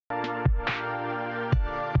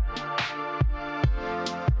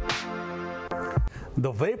The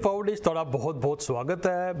way forward is तुहाडा बहुत बहुत स्वागत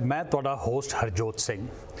है। मैं तुहाडा host Harjot Singh.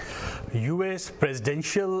 US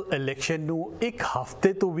presidential election नू एक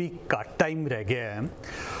हफ्ते तो भी घट टाइम रह गया है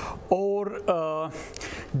और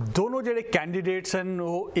दोनों ਜਿਹੜੇ कैंडिडेट्स हैं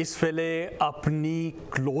वो इस वेले अपनी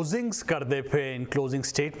क्लोजिंग्स करते पे क्लोजिंग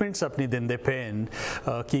स्टेटमेंट्स अपनी देंदे पे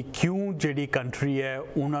कि क्यों ਜਿਹੜੀ कंट्री है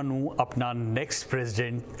उन्होंने अपना नैक्सट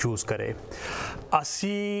प्रेजिडेंट चूज करे।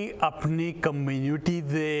 असी अपनी कम्यूनिटी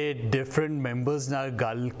दे डिफरेंट मैंबर्स नाल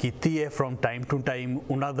गल कीती है फ्रॉम टाइम टू टाइम,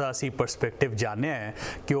 उन्हों का असी परस्पैक्टिव जाने है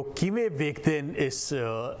कि वो किवें वेखदे हैं इस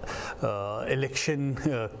इलेक्शन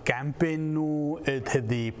कैंपेन नू, इत्थे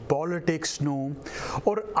दी पॉलिटिक्स नू।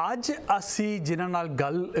 और अज असी जिन्हां नाल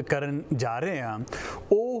गल करन जा रहे हैं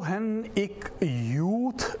वो हैं एक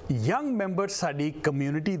यूथ यंग मैंबर साडी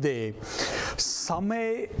कम्यूनिटी दे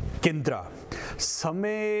समय किंद्रा।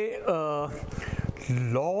 समय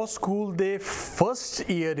लॉ स्कूल दे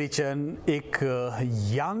फर्स्ट ईयर रिचन एक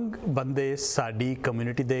यंग बंदे साडी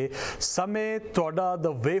कम्यूनिटी दे। समय तुहाडा द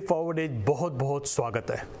वे फॉरवर्ड इज बहुत बहुत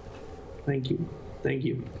स्वागत है। Thank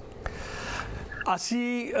you.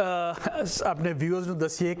 असी अपने व्यूअर्स नू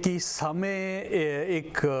दसिए कि समय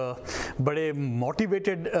एक बड़े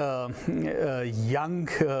मोटिवेटेड यंग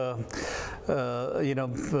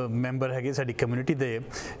मैंबर है साडी कम्यूनिटी दे।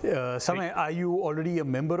 समय, are you already a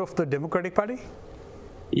member of the democratic party?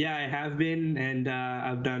 Yeah, I have been, and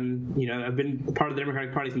I've done, I've been part of the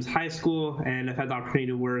Democratic Party since high school, and I've had the opportunity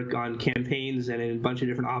to work on campaigns and in a bunch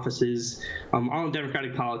of different offices, all in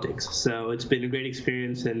Democratic politics. So it's been a great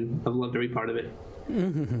experience, and I've loved every part of it.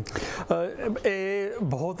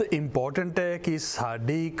 बहुत important है कि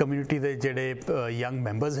साडी community दे जेडे young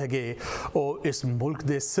members हैगे वो इस मुल्क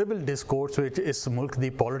दे civil discourse विच, इस मुल्क दी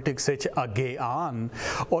पॉलिटिक्स विच अगे आन।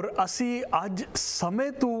 और असी अज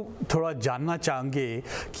समय तो थोड़ा जानना चाहेंगे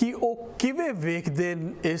कि वो किवें वेखदे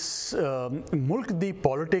इस मुल्क दी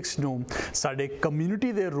पॉलिटिक्स नू, साडे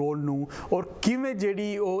कम्यूनिटी दे रोल नू, और किवें जेडी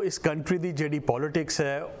वो इस कंट्री दी जेडी पॉलिटिक्स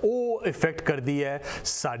है वो इफेक्ट करदी है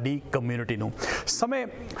साडी कम्यूनिटी नू। Samay,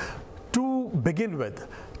 to begin with,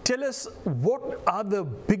 tell us what are the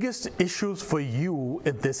biggest issues for you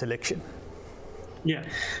in this election? Yeah,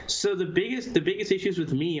 so the biggest issues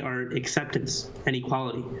with me are acceptance and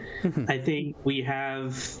equality. I think we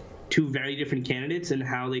have two very different candidates in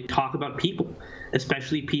how they talk about people,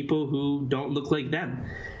 especially people who don't look like them.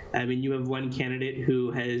 I mean, you have one candidate who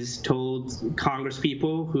has told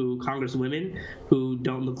congresswomen who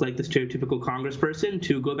don't look like the stereotypical congressperson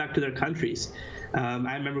to go back to their countries.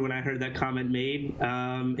 I remember when I heard that comment made,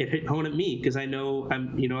 it hit home at me because I know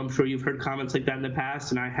I'm sure you've heard comments like that in the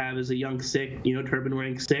past, and I have as a young Sikh, turban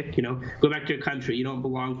wearing Sikh, go back to your country, you don't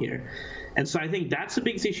belong here. And so I think that's the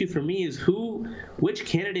biggest issue for me is which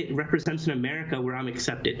candidate represents an America where I'm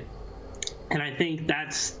accepted. And I think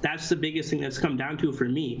that's the biggest thing that's come down to for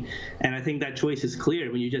me. And I think that choice is clear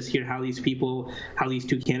when you just hear how these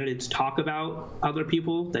two candidates talk about other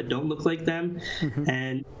people that don't look like them.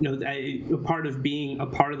 And a part of being a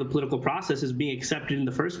part of the political process is being accepted in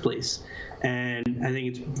the first place. And I think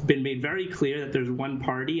it's been made very clear that there's one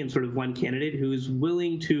party and sort of one candidate who's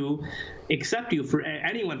willing to accept you for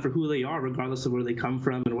anyone for who they are, regardless of where they come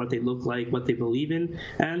from and what they look like, what they believe in.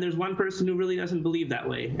 And there's one person who really doesn't believe that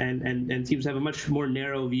way and seems to have a much more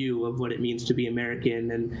narrow view of what it means to be American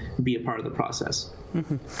and be a part of the process.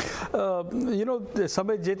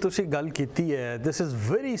 समय जे तुसी गल कीती है, this is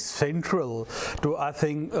very central to I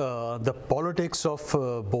think the politics of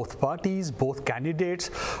both parties, both candidates,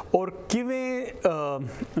 और किवें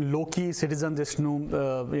लोकी citizens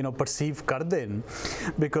इसनू perceive कर then,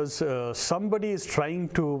 because somebody is trying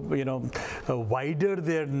to wider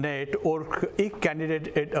their net, और एक candidate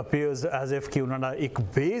it appears as if कि उन्होंने एक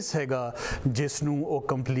base हैगा जिसनू वो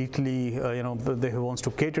completely they wants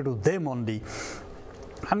to cater to them only.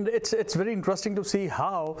 And it's very interesting to see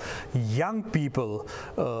how young people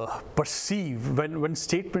perceive when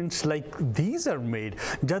statements like these are made.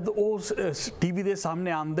 जब उस TV दे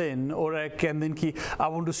सामने आंदे हैं और कहते हैं कि I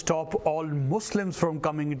want to stop all Muslims from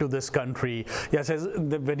coming into this country. Yes,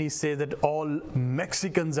 when he says that all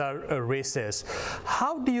Mexicans are racist.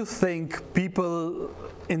 How do you think people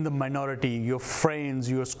in the minority, your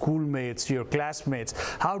friends, your schoolmates, your classmates,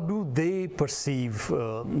 how do they perceive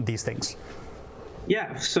these things?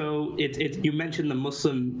 Yeah, so you mentioned the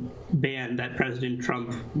Muslim ban that President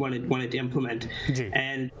Trump wanted to implement,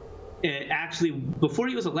 and actually before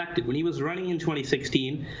he was elected, when he was running in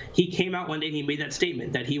 2016, he came out one day and he made that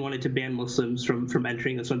statement that he wanted to ban Muslims from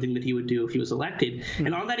entering. That's something that he would do if he was elected.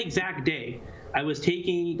 And on that exact day, I was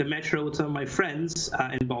taking the metro with some of my friends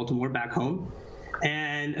in Baltimore back home.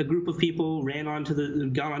 and a group of people got onto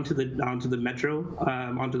the metro,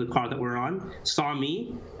 onto the car that we're on, saw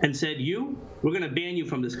me and said, we're going to ban you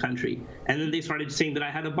from this country. And then they started saying that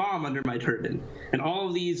I had a bomb under my turban and all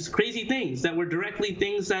of these crazy things that were directly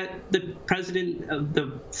things that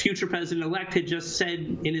the future president-elect had just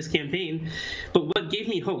said in his campaign. But what gave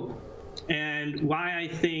me hope and why I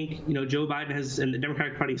think Joe Biden and the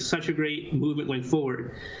Democratic Party is such a great movement going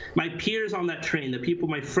forward. My peers on that train, the people,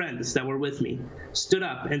 my friends that were with me, stood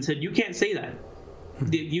up and said, "You can't say that.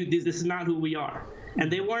 This is not who we are."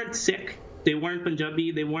 And they weren't Sikh, they weren't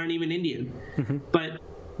Punjabi, they weren't even Indian, but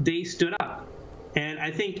they stood up. And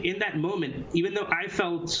I think in that moment, even though I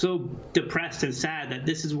felt so depressed and sad that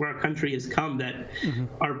this is where our country has come, that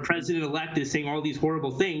our president-elect is saying all these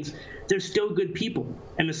horrible things, there's still good people,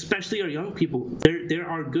 and especially our young people. There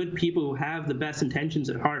are good people who have the best intentions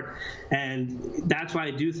at heart, and that's why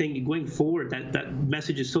I do think going forward that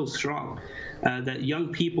message is so strong, that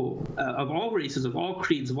young people of all races, of all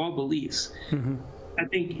creeds, of all beliefs, I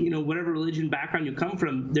think, whatever religion background you come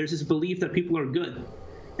from, there's this belief that people are good.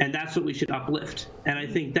 And that's what we should uplift. And I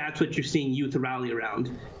think that's what you're seeing youth rally around,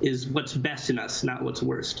 is what's best in us, not what's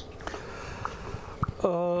worst.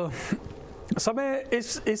 Samay,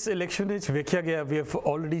 is election we have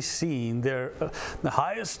already seen there the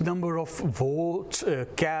highest number of votes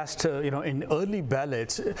cast in early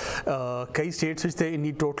ballots. Key states which they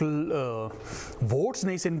in total votes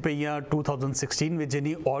nahi sin paiya 2016 which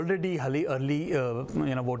any already early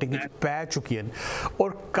voting is pay chuki hain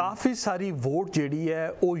aur काफी सारी vote JD है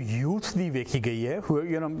वो youth दी वेखी गई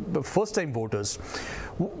है first time voters.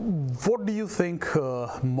 What do you think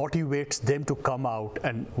motivates them to come out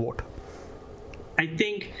and vote? I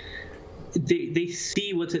think they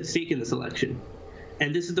see what's at stake in this election.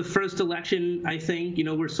 And this is the first election, I think,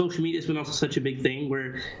 where social media has been also such a big thing,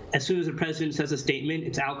 where as soon as the president says a statement,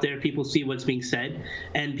 it's out there, people see what's being said.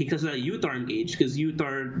 And because of that, youth are engaged, because youth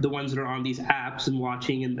are the ones that are on these apps and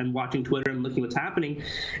watching Twitter and looking what's happening.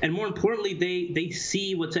 And more importantly, they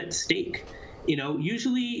see what's at stake.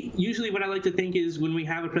 Usually what I like to think is when we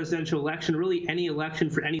have a presidential election, really any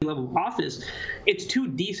election for any level of office, it's two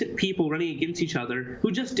decent people running against each other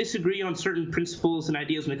who just disagree on certain principles and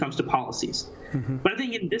ideas when it comes to policies. But I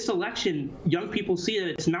think in this election, young people see that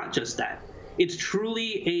it's not just that. It's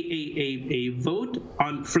truly a vote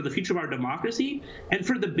for the future of our democracy and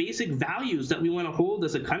for the basic values that we want to hold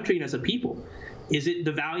as a country and as a people. Is it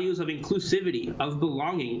the values of inclusivity, of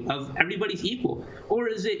belonging, of everybody's equal? Or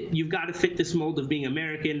is it you've got to fit this mold of being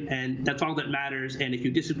American and that's all that matters, and if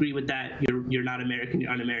you disagree with that, you're not American,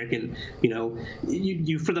 you're un-American.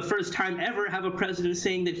 You for the first time ever have a president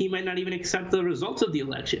saying that he might not even accept the results of the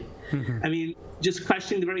election. I mean, just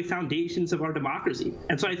questioning the very foundations of our democracy.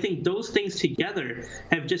 And so I think those things together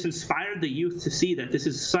have just inspired the youth to see that this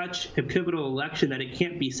is such a pivotal election that it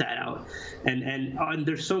can't be sat out. And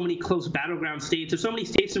there's so many close battleground states. There's so many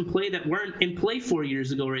states in play that weren't in play 4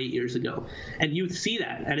 years ago or 8 years ago. And youth see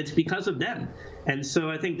that, and it's because of them. And so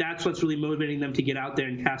I think that's what's really motivating them to get out there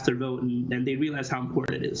and cast their vote, and they realize how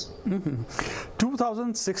important it is.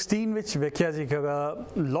 2016, which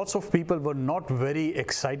lots of people were not very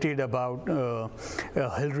excited about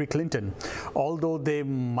Hillary Clinton, although they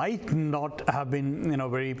might not have been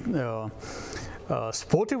very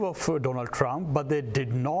supportive of Donald Trump, but they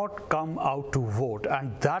did not come out to vote,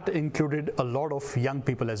 and that included a lot of young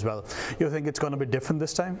people as well. You think it's going to be different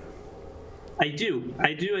this time? I do.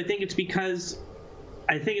 I think it's because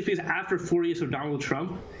after 4 years of Donald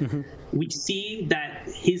Trump, we see that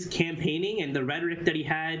his campaigning and the rhetoric that he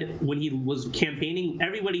had when he was campaigning,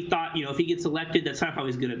 everybody thought, if he gets elected, that's not how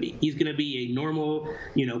he's going to be. He's going to be a normal,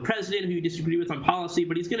 president who you disagree with on policy,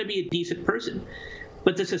 but he's going to be a decent person.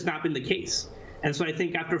 But this has not been the case. And so I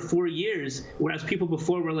think after 4 years, whereas people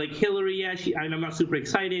before were like, Hillary, yeah, I'm not super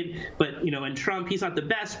excited, but and Trump, he's not the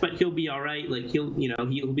best, but he'll be all right. Like he'll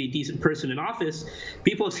be a decent person in office.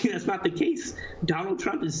 People have seen that's not the case. Donald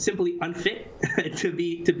Trump is simply unfit to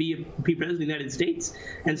be president of the United States.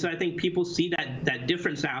 And so I think people see that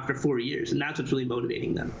difference now after 4 years, and that's what's really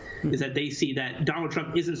motivating them, is that they see that Donald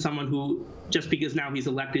Trump isn't someone who, just because now he's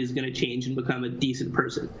elected, is going to change and become a decent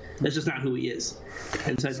person. That's just not who he is.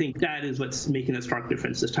 And so I think that is what's making a stark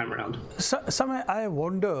difference this time around. Samay, I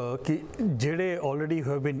wonder, Jade already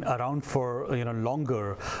who have been around for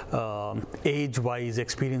longer, age-wise,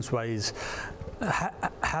 experience-wise,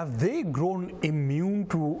 have they grown immune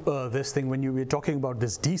to this thing? When you were talking about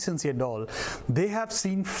this decency and all, they have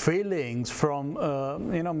seen failings from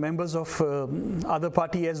members of other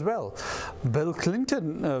party as well. Bill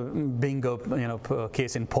Clinton being a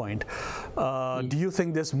case in point. Do you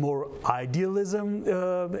think there's more idealism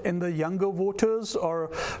in the younger voters,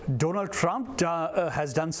 or Donald Trump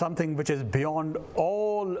has done something which is beyond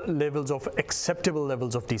all levels of acceptable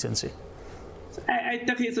levels of decency? I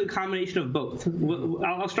definitely think it's a combination of both.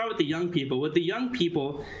 I'll start with the young people. With the young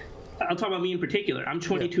people, I'll talk about me in particular. I'm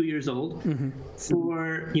 22 years old.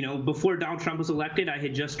 Before Donald Trump was elected, I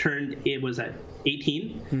had just turned, it was at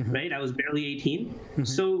 18, right? I was barely 18.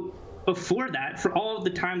 So before that, for all of the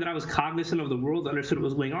time that I was cognizant of the world, understood what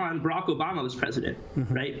was going on, Barack Obama was president,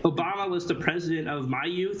 right? Obama was the president of my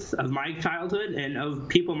youth, of my childhood, and of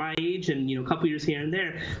people my age, and a couple years here and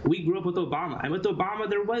there. We grew up with Obama, and with Obama,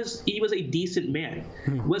 he was a decent man.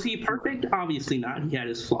 Was he perfect? Obviously not. He had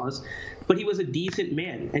his flaws, but he was a decent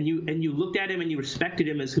man, and you looked at him and you respected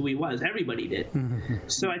him as who he was. Everybody did.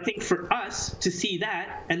 So I think for us to see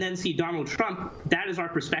that and then see Donald Trump, that is our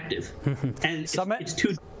perspective, and it's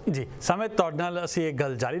too. जी समय ਤੁਹਾਡੇ ਨਾਲ ਅਸੀਂ ਇਹ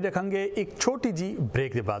ਗੱਲ ਜਾਰੀ ਰੱਖਾਂਗੇ ਇੱਕ ਛੋਟੀ ਜੀ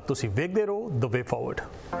ਬ੍ਰੇਕ ਦੇ ਬਾਅਦ। ਤੁਸੀਂ ਵੇਖਦੇ ਰਹੋ ਦ ਵੇ forward.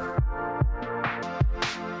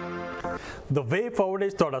 The way forward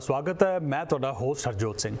is ਤੁਹਾਡਾ ਸਵਾਗਤ ਹੈ। ਮੈਂ ਤੁਹਾਡਾ ਹੋਸਟ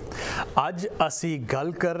ਹਰਜੋਤ ਸਿੰਘ। ਅੱਜ ਅਸੀਂ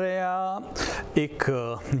ਗੱਲ ਕਰ ਰਹੇ ਹਾਂ ਇੱਕ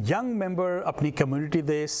ਯੰਗ ਮੈਂਬਰ ਆਪਣੀ ਕਮਿਊਨਿਟੀ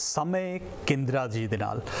ਦੇ ਸਮੇਂ ਕਿੰਦਰਾ ਜੀ ਦੇ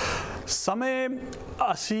ਨਾਲ। ਸਮੇਂ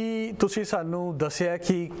ਤੁਸੀਂ ਸਾਨੂੰ ਦੱਸਿਆ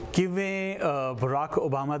ਕਿ ਕਿਵੇਂ ਬਰਾਕ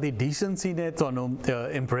ਓਬਾਮਾ ਦੀ ਡੀਸੈਂਸੀ ਨੇ ਤੁਹਾਨੂੰ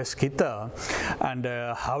ਇੰਪ੍ਰੈਸ ਕੀਤਾ, and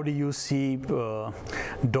how do you C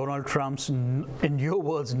Donald Trump's, in your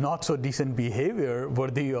words, not so decent behavior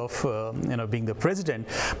worthy of being the president.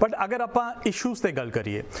 But अगर ਆਪਾਂ issues ਤੇ ਗੱਲ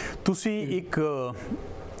ਕਰੀਏ, ਤੁਸੀਂ ਇੱਕ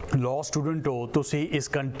law student ਹੋ, ਤੁਸੀਂ ਇਸ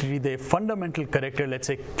ਕੰਟਰੀ ਦੇ fundamental character, let's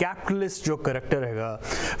say capitalist ਜੋ ਕਰੈਕਟਰ ਹੈਗਾ,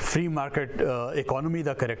 ਫ੍ਰੀ ਮਾਰਕੀਟ ਇਕੋਨਮੀ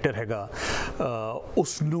ਦਾ ਕਰੈਕਟਰ ਹੈਗਾ,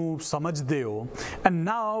 ਉਸ ਨੂੰ ਸਮਝਦੇ ਹੋ, and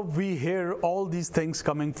now we hear all these things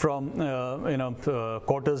coming from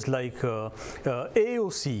quarters like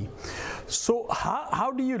AOC. So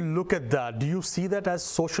how do you look at that? Do you see that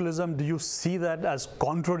as socialism? Do you see that as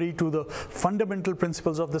contrary to the fundamental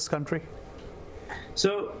principles of this country?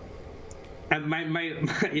 So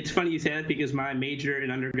it's funny you say that, because my major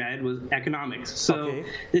in undergrad was economics. So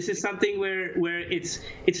this is something where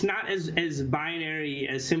it's not as binary,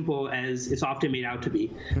 as simple as it's often made out to be,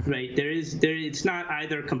 right? It's not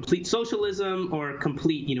either complete socialism or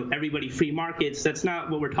complete, everybody free markets. That's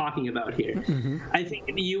not what we're talking about here. I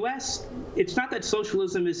think in the U.S., it's not that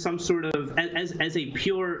socialism is some sort of, as a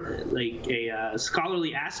pure, like a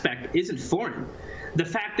scholarly aspect, isn't foreign. The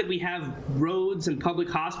fact that we have roads and public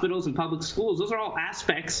hospitals and public schools, those are all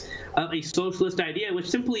aspects of a socialist idea, which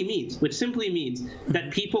simply means that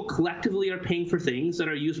people collectively are paying for things that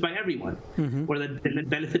are used by everyone, or that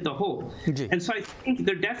benefit the whole. And so I think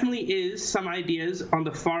there definitely is some ideas on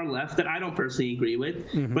the far left that I don't personally agree with,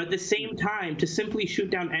 but at the same time, to simply shoot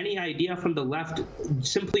down any idea from the left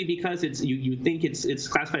simply because you think it's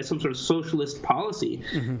classified as some sort of socialist policy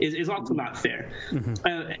is also not fair.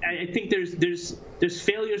 I think there's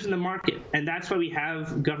failures in the market, and that's why we have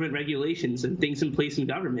government regulations and things in place in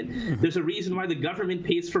government. There's a reason why the government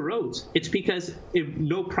pays for roads. It's because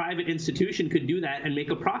no private institution could do that and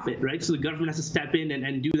make a profit, right? So the government has to step in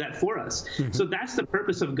and do that for us. So that's the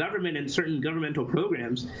purpose of government and certain governmental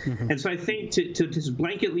programs. And so I think to just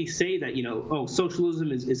blanketly say that,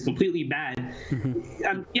 socialism is completely bad.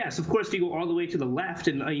 Yes, of course, if you go all the way to the left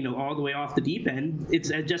and, all the way off the deep end, it's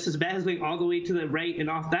just as bad as going all the way to the right and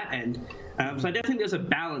off that end. So I definitely think there's a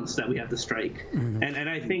balance that we have to strike. And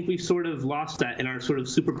I think we've sort of lost that in our sort of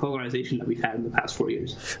super polarization that we've had in the past 4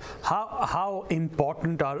 years. How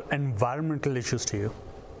important are environmental issues to you?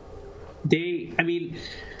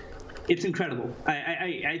 It's incredible.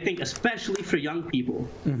 I think especially for young people,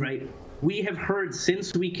 right? We have heard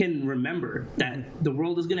since we can remember that the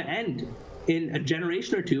world is going to end in a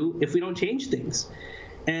generation or two if we don't change things.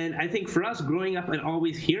 And I think for us, growing up and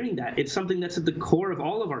always hearing that, it's something that's at the core of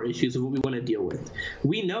all of our issues of what we want to deal with.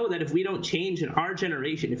 We know that if we don't change in our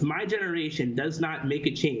generation, if my generation does not make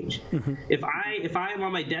a change, if I am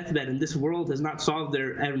on my deathbed and this world has not solved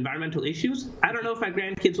their environmental issues, I don't know if my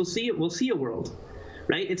grandkids will see a world,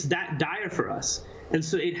 right? It's that dire for us. And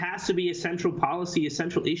so it has to be a central policy, a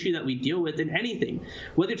central issue that we deal with in anything.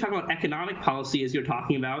 Whether you're talking about economic policy, as you're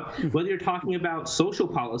talking about, whether you're talking about social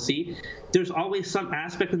policy, there's always some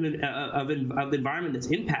aspect of the environment that's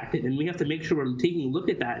impacted. And we have to make sure we're taking a look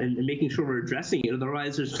at that and making sure we're addressing it.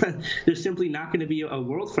 Otherwise, there's simply not going to be a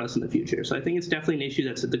world for us in the future. So I think it's definitely an issue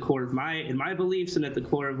that's at the core of my beliefs and at the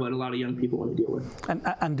core of what a lot of young people want to deal with.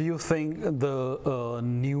 And do you think the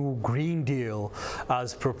new Green Deal,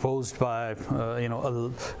 as proposed by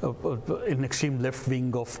an extreme left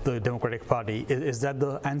wing of the Democratic Party, is that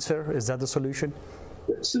the answer? Is that the solution?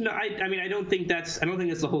 So no, I mean, I don't think that's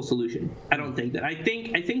the whole solution. I don't think that. I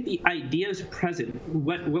think the idea is present.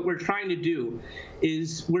 What we're trying to do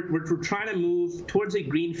is we're trying to move towards a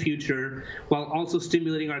green future while also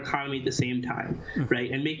stimulating our economy at the same time,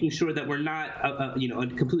 right? And making sure that we're not,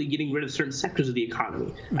 completely getting rid of certain sectors of the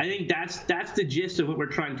economy. I think that's the gist of what we're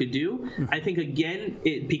trying to do. I think again,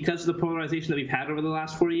 because of the polarization that we've had over the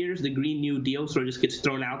last 4 years, the Green New Deal sort of just gets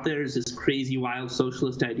thrown out there as this crazy, wild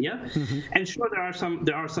socialist idea. And sure,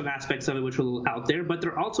 there are some aspects of it which are a little out there, but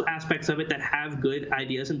there are also aspects of it that have good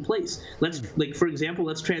ideas in place. For example,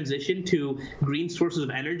 let's transition to green sources of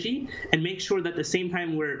energy and make sure that at the same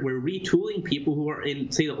time we're retooling people who are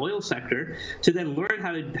in, say, the oil sector to then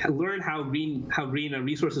learn how green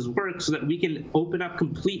resources work, so that we can open up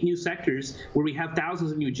complete new sectors where we have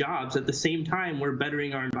thousands of new jobs at the same time we're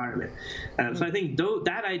bettering our environment. So I think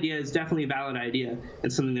that idea is definitely a valid idea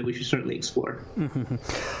and something that we should certainly explore.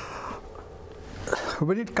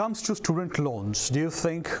 When it comes to student loans, do you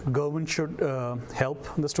think government should help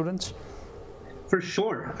the students? For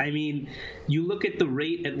sure. I mean, you look at the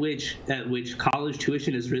rate at which college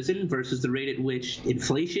tuition has risen versus the rate at which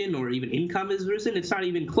inflation or even income has risen. It's not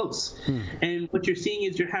even close. And what you're seeing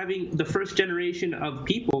is you're having the first generation of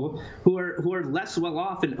people who are less well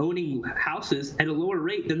off and owning houses at a lower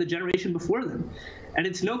rate than the generation before them. And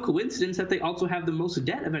it's no coincidence that they also have the most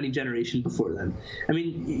debt of any generation before them. I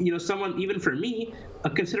mean, even for me, a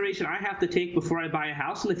consideration I have to take before I buy a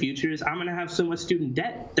house in the future is I'm going to have so much student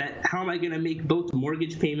debt that how am I going to make both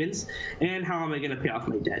mortgage payments and how am I going to pay off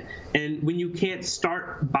my debt? And when you can't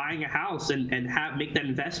start buying a house and make that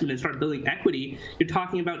investment and start building equity, you're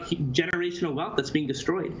talking about generational wealth that's being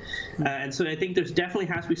destroyed. And so I think there's definitely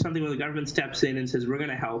has to be something where the government steps in and says, we're going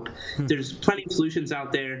to help. There's plenty of solutions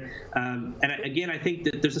out there. I think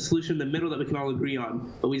that there's a solution in the middle that we can all agree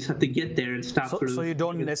on, but we just have to get there and stop. So you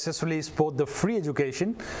don't necessarily support the free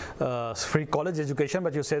education, free college education,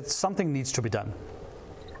 but you said something needs to be done.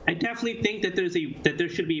 I definitely think that there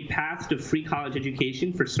should be a path to free college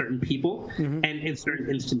education for certain people and in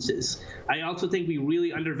certain instances. I also think we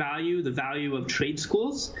really undervalue the value of trade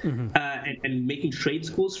schools and making trade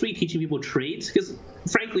schools free, teaching people trades, because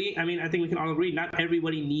frankly, I mean, I think we can all agree not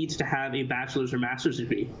everybody needs to have a bachelor's or master's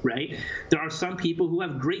degree, right? There are some people who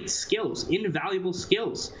have great skills, invaluable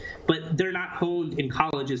skills, but they're not honed in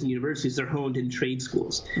colleges and universities, they're honed in trade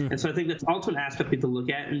schools. And so I think that's also an aspect we have to look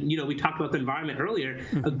at. And, we talked about the environment earlier.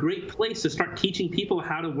 A great place to start teaching people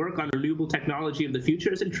how to work on renewable technology of the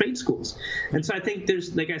future is in trade schools. And so I think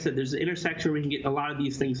there's, like I said, there's an intersection where we can get a lot of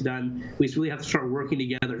these things done. We just really have to start working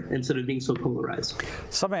together instead of being so polarized.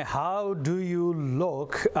 Samay, how do you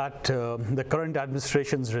look at the current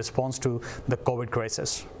administration's response to the COVID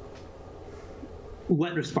crisis?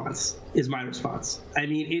 What response is my response? I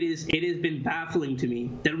mean, it has been baffling to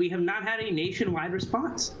me that we have not had a nationwide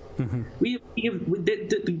response. The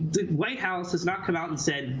White House has not come out and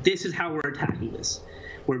said, this is how we're attacking this.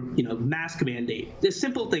 We're, mask mandate. This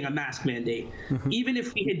simple thing, a mask mandate. Even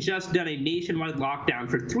if we had just done a nationwide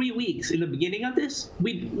lockdown for 3 weeks in the beginning of this,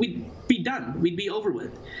 we'd be done. We'd be over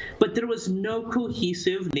with. But there was no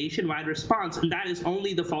cohesive nationwide response, and that is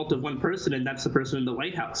only the fault of one person, and that's the person in the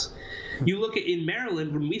White House. You look at in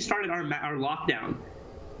Maryland, when we started our lockdown,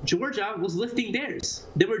 Georgia was lifting theirs.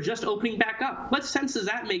 They were just opening back up. What sense does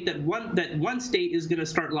that make that one state is going to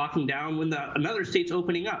start locking down when another state's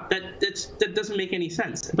opening up? That doesn't make any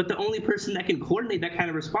sense. But the only person that can coordinate that kind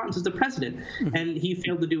of response is the president, and he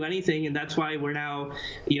failed to do anything. And that's why we're now,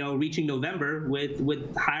 reaching November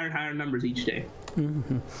with higher and higher numbers each day.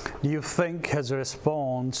 Do you think, as a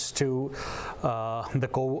response to the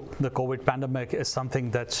COVID pandemic, is something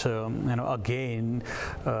that's again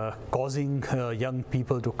causing young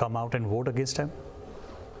people to come out and vote against him?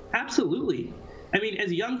 Absolutely. I mean,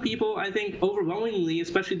 as young people, I think overwhelmingly,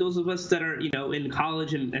 especially those of us that are, in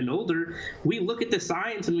college and older, we look at the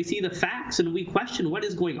science and we see the facts and we question what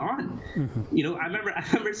is going on. I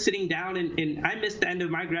remember sitting down and I missed the end of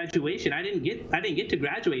my graduation. I didn't get to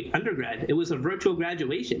graduate undergrad. It was a virtual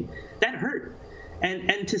graduation. That hurt.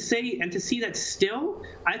 And to see that still,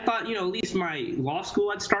 I thought, at least my law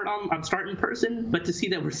school I'd start in person, but to see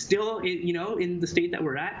that we're still in the state that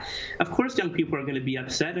we're at, of course young people are going to be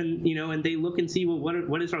upset, and and they look and see, well,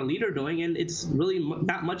 what is our leader doing? And it's really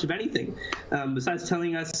not much of anything, besides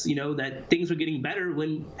telling us that things are getting better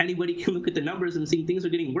when anybody can look at the numbers and see things are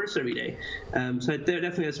getting worse every day. So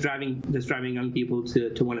definitely that's driving young people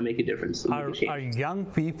to want to make a difference. Are young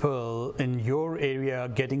people in your area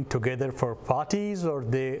getting together for parties, or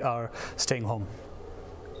they are staying home?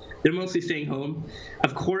 They're mostly staying home.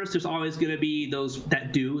 Of course, there's always going to be those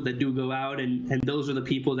that do go out, and those are the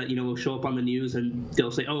people that will show up on the news and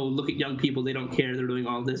they'll say, "Oh, look at young people; they don't care; they're doing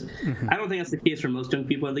all this." I don't think that's the case for most young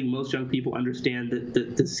people. I think most young people understand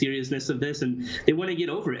the seriousness of this, and they want to get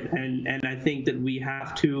over it. And I think that we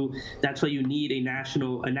have to. That's why you need a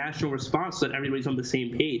national response so that everybody's on the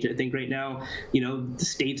same page. I think right now, the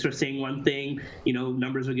states are saying one thing,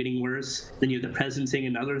 numbers are getting worse. Then you have the president saying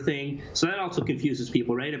another thing. So that also confuses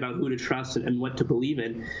people, right, about who to trust and what to believe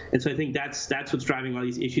in. And so I think that's what's driving all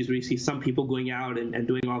these issues, where you see some people going out and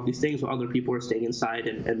doing all these things while other people are staying inside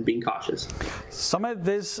and being cautious. Samay,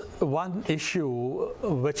 there's one issue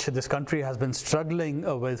which this country has been struggling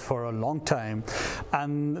with for a long time,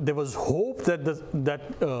 and there was hope that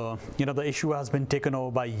the issue has been taken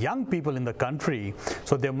over by young people in the country,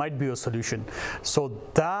 so there might be a solution. So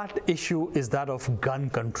that issue is that of gun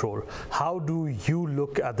control. How do you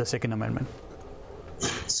look at the Second Amendment?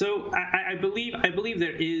 So I believe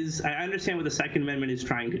there is. I understand what the Second Amendment is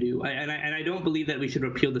trying to do, and I don't believe that we should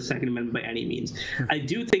repeal the Second Amendment by any means. I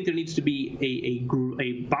do think there needs to be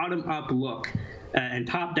a bottom-up look and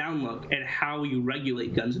top-down look at how you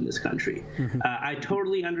regulate guns in this country. I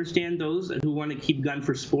totally understand those who want to keep gun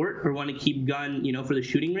for sport or want to keep gun, for the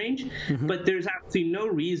shooting range. But there's absolutely no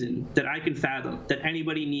reason that I can fathom that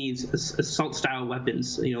anybody needs assault-style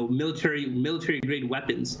weapons, military-grade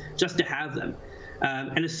weapons, just to have them.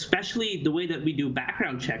 And especially the way that we do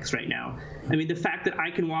background checks right now. I mean, the fact that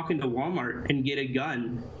I can walk into Walmart and get a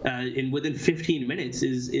gun within 15 minutes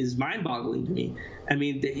is mind-boggling to me. I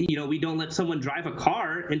mean, we don't let someone drive a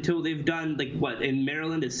car until they've done, in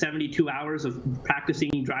Maryland, it's 72 hours of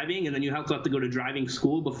practicing driving, and then you also have to go to driving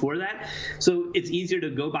school before that. So it's easier to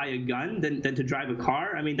go buy a gun than to drive a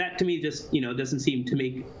car. I mean, that to me just, doesn't seem to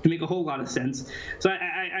make a whole lot of sense. So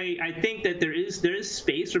I think that there is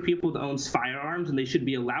space for people to own firearms, and they should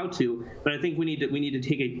be allowed to. But I think we need to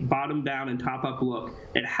take a bottom-down and top-up look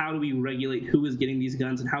at how do we regulate who is getting these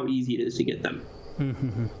guns and how easy it is to get them.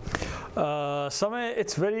 Samay,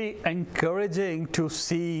 it's very encouraging to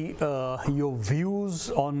see your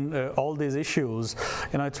views on all these issues.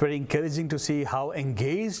 It's very encouraging to see how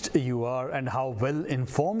engaged you are and how well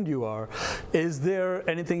informed you are. Is there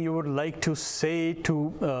anything you would like to say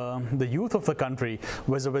to the youth of the country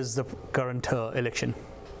vis-a-vis the current election?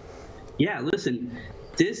 Yeah, listen.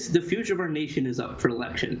 The future of our nation is up for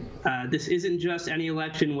election. This isn't just any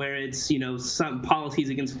election where it's, some policies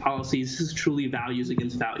against policies. This is truly values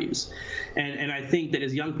against values. And I think that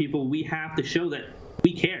as young people, we have to show that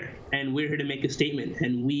we care, and we're here to make a statement,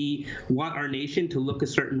 and we want our nation to look a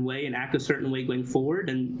certain way and act a certain way going forward,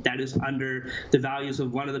 and that is under the values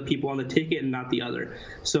of one of the people on the ticket and not the other.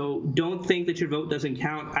 So don't think that your vote doesn't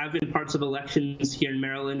count. I've been parts of elections here in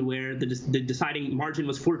Maryland where the deciding margin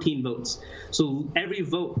was 14 votes. So every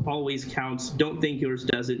vote always counts. Don't think yours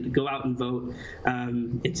doesn't. Go out and vote.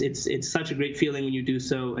 It's such a great feeling when you do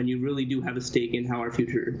so, and you really do have a stake in our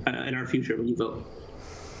future when you vote.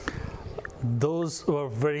 Those were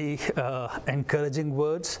very encouraging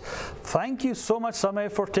words. Thank you so much,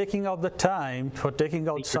 Samay, for taking out the time,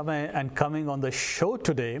 Samay and coming on the show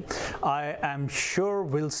today. I am sure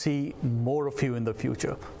we'll see more of you in the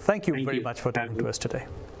future. Thank you very much for talking to us today.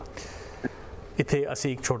 ਇੱਥੇ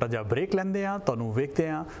ਅਸੀਂ ਇੱਕ ਛੋਟਾ ਜਿਹਾ break ਲੈਂਦੇ ਹਾਂ, ਤੁਹਾਨੂੰ ਵੇਖਦੇ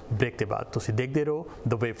ਹਾਂ ਬ੍ਰੇਕ ਦੇ ਬਾਅਦ। ਤੁਸੀਂ ਦੇਖਦੇ ਰਹੋ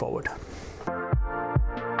ਦ ਵੇ ਫਾਰਵਰਡ।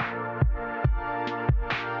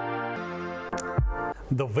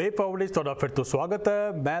 ਦ ਵੇ ਫਾਰਵਰਡ ਵਿੱਚ ਤੁਹਾਡਾ ਫਿਰ ਤੋਂ ਸਵਾਗਤ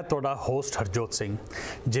ਹੈ। ਮੈਂ ਤੁਹਾਡਾ ਹੋਸਟ ਹਰਜੋਤ ਸਿੰਘ।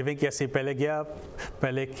 ਜਿਵੇਂ ਕਿ ਅਸੀਂ ਪਹਿਲੇ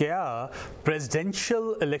ਕਿਹਾ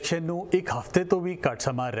ਪ੍ਰੈਜ਼ੀਡੈਂਸ਼ੀਅਲ ਇਲੈਕਸ਼ਨ ਨੂੰ ਇੱਕ ਹਫ਼ਤੇ ਤੋਂ ਵੀ ਘੱਟ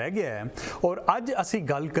ਸਮਾਂ ਰਹਿ ਗਿਆ ਹੈ, ਔਰ ਅੱਜ ਅਸੀਂ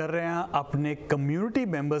ਗੱਲ ਕਰ ਰਹੇ ਹਾਂ ਆਪਣੇ ਕਮਿਊਨਿਟੀ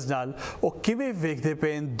ਮੈਂਬਰਸ ਨਾਲ, ਉਹ ਕਿਵੇਂ ਵੇਖਦੇ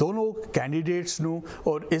ਪਏ ਦੋਨੋਂ ਕੈਂਡੀਡੇਟਸ ਨੂੰ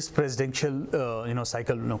ਔਰ ਇਸ ਪ੍ਰੈਜ਼ੀਡੈਂਸ਼ੀਅਲ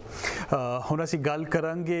ਸਾਈਕਲ ਨੂੰ। ਹੁਣ ਅਸੀਂ ਗੱਲ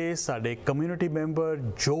ਕਰਾਂਗੇ ਸਾਡੇ ਕਮਿਊਨਿਟੀ ਮੈਂਬਰ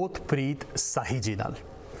ਜੋਤ ਪ੍ਰੀਤ ਸਾਹੀ ਜੀ ਨਾਲ।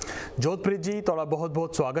 ਜੋਤ ਪ੍ਰੀਤ ਜੀ, ਤੁਹਾਡਾ ਬਹੁਤ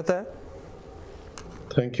ਬਹੁਤ ਸਵਾਗਤ ਹੈ।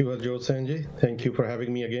 Thank you, Harjot Singh ji. Thank you for having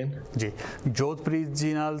me again. जी, जोतप्रीत जी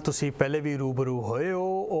नाल तुसी पहले भी रूबरू होए हो,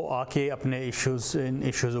 ਉਹ ਆ ਕੇ ਆਪਣੇ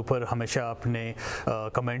ਇਸ਼ੂਜ਼ ਉੱਪਰ ਹਮੇਸ਼ਾ ਆਪਣੇ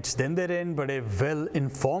ਕਮੈਂਟਸ ਦਿੰਦੇ ਰਹਿਣ, ਬੜੇ ਵੈਲ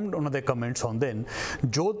ਇਨਫੋਰਮਡ ਉਹਨਾਂ ਦੇ ਕਮੈਂਟਸ ਹੁੰਦੇ ਨੇ।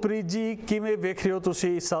 ਜੋਤਪ੍ਰੀਤ ਜੀ, ਕਿਵੇਂ ਵੇਖ ਰਹੇ ਹੋ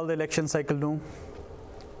ਤੁਸੀਂ ਇਸ ਸਾਲ ਦੇ ਇਲੈਕਸ਼ਨ ਸਾਈਕਲ ਨੂੰ?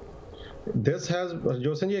 This has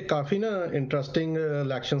Josen ji ਕਾਫੀ ਨਾ interesting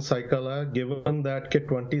election cycle ਹੈ given that ਕਿ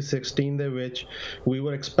 2016 ਦੇ ਵਿੱਚ we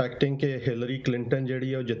were expecting ਕਿ ਹਿਲਰੀ ਕਲਿੰਟਨ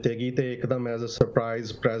ਜਿਹੜੀ ਉਹ ਜਿੱਤੇਗੀ ਤੇ ਇੱਕਦਮ as a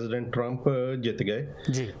surprise president Trump ਜਿੱਤ ਗਏ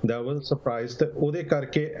ਜੀ that was a surprise ਤੇ ਉਹਦੇ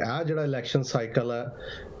ਕਰਕੇ ਇਹ ਜਿਹੜਾ election cycle ਹੈ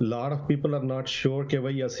lot of people are not sure ਕਿ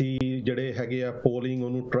ਬਈ ਅਸੀਂ ਜਿਹੜੇ ਹੈਗੇ ਆ polling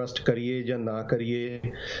ਉਹਨੂੰ trust ਕਰੀਏ ਜਾਂ ਨਾ ਕਰੀਏ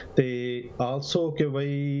ਤੇ also ਕਿ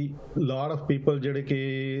ਬਈ lot of people ਜਿਹੜੇ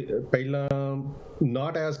ਕਿ ਪਹਿਲਾਂ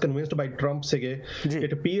not as convinced by Trump sige.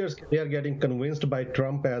 It appears they are getting convinced by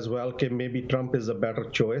Trump as well that maybe Trump is a better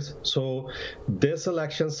choice. So this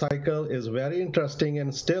election cycle is very interesting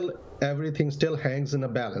and still everything still hangs in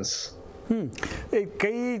a balance.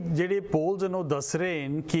 कई ਜਿਹੜੇ polls ਨੂੰ ਦੱਸ ਰਹੇ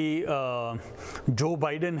ਹਨ ਕਿ ਜੋ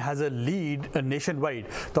Biden has a lead nation wide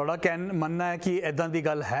ਤੁਹਾਡਾ ਕਹਿਣ ਮੰਨਣਾ ਹੈ ਕਿ ਇਦਾਂ ਦੀ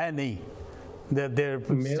ਗੱਲ ਹੈ ਨਹੀਂ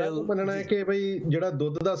ਮੇਰਾ ਮੰਨਣਾ ਹੈ ਕਿ ਬਈ ਜਿਹੜਾ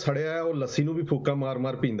ਦੁੱਧ ਦਾ ਸੜਿਆ ਹੈ ਉਹ ਲੱਸੀ ਨੂੰ ਵੀ ਫੂਕਾ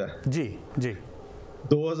ਮਾਰ-ਮਾਰ ਪੀਂਦਾ ਜੀ ਜੀ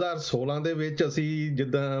 2016 ਦੇ ਵਿੱਚ ਅਸੀਂ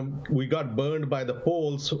ਜਿੱਦਾਂ we got burned by the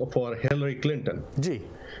polls for Hillary Clinton ਜੀ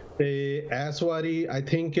ਤੇ ਇਸ ਵਾਰੀ I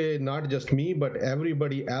think not just me but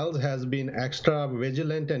everybody else has been extra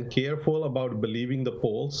vigilant and careful about believing the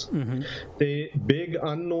polls ਤੇ big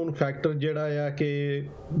unknown factor ਜਿਹੜਾ ਆ ਕਿ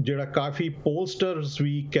ਜਿਹੜਾ ਕਾਫੀ pollsters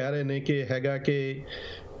ਵੀ ਕਹਿ ਰਹੇ ਨੇ ਕਿ ਹੈਗਾ ਕਿ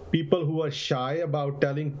people who are shy about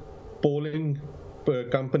telling polling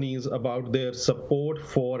companies about their support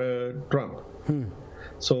for Trump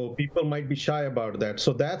so people might be shy about that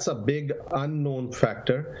so that's a big unknown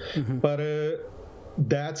factor but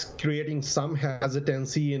that's creating some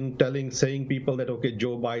hesitancy in saying people that okay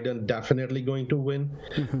Joe Biden definitely going to win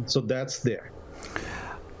so that's there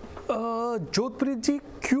जोतप्रीत जी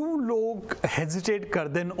क्यों लोग hesitate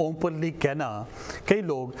करते हैं openly कहना कई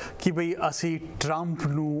लोग कि भाई असी ट्रंप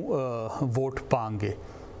नू वोट पाएंगे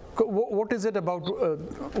what is it about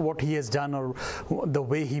what he has done or the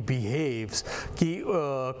way he behaves कि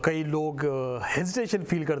कई लोग हेजिटेशन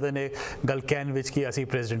फील करते हैं गल कहन विच कि असी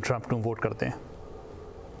प्रेजिडेंट ट्रंप नू वोट करते हैं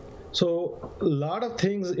So a lot of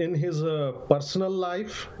things in his personal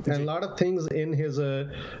life and a lot of things in his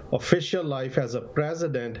official life as a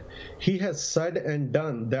president he has said and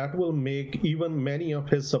done that will make even many of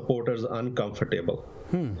his supporters uncomfortable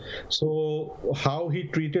so how he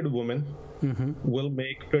treated women will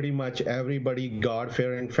make pretty much everybody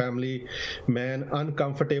God-fearing family man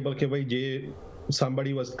uncomfortable कि भाई जे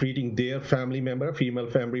somebody was treating their family member female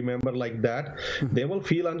family member like that they will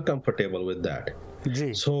feel uncomfortable with that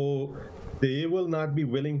so they will not be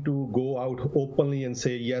willing to go out openly and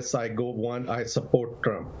say yes I support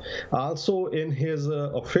Trump also in his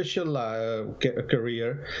official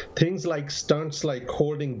career things like stunts like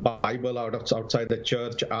holding Bible outside the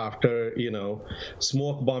church after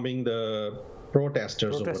smoke bombing the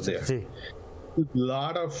protesters over there a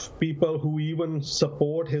lot of people who even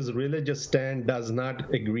support his religious stand does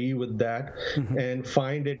not agree with that and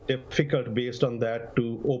find it difficult based on that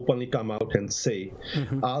to openly come out and say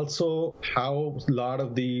also how a lot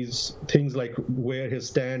of these things like where his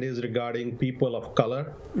stand is regarding people of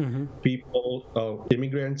color people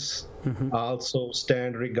immigrants also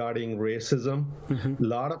stand regarding racism a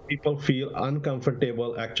lot of people feel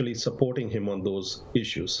uncomfortable actually supporting him on those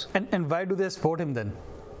issues and why do they support him then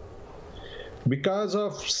because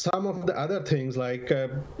of some of the other things like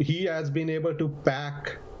he has been able to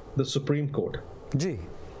pack the Supreme Court Gee.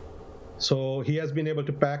 So he has been able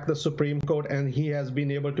to pack the Supreme Court and he has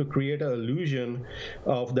been able to create an illusion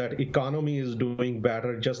of that economy is doing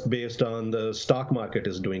better just based on the stock market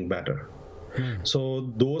is doing better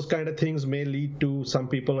so those kind of things may lead to some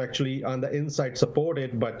people actually on the inside support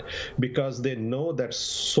it but because they know that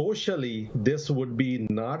socially this would be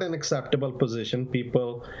not an acceptable position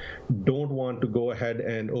people don't want to go ahead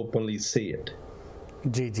and openly say it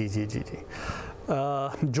ji ji ji ji ji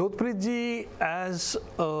Jotpreet ji as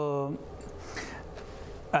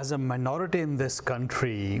a minority in this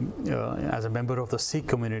country as a member of the Sikh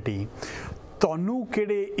community ਤੁਹਾਨੂੰ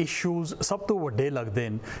ਕਿਹੜੇ issues ਸਭ ਤੋਂ ਵੱਡੇ ਲੱਗਦੇ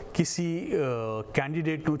ਨੇ ਕਿਸੇ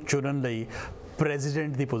candidate ਨੂੰ ਚੁਣਨ ਲਈ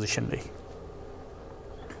ਪ੍ਰੈਜ਼ੀਡੈਂਟ ਦੀ ਪੋਜੀਸ਼ਨ ਲਈ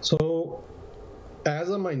So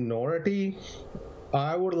as a minority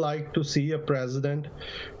I would like to see a president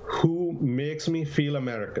who makes me feel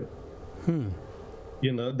American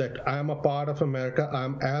that I'm a part of America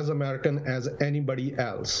I'm as American as anybody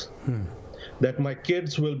else that my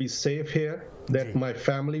kids will be safe here that my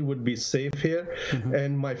family would be safe here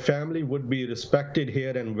and my family would be respected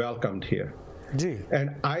here and welcomed here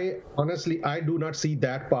and I do not see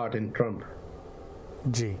that part in Trump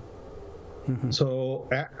so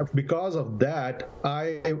because of that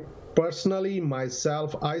I personally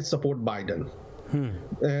myself I support Biden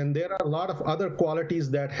And there are a lot of other qualities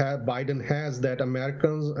that Biden has that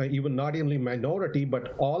Americans, even not only minority,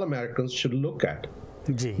 but all Americans should look at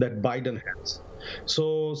that Biden has. So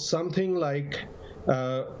something like,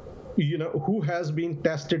 who has been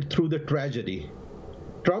tested through the tragedy.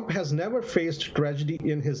 Trump has never faced tragedy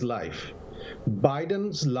in his life.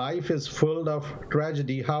 Biden's life is full of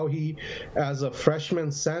tragedy, how he, as a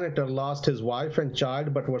freshman senator, lost his wife and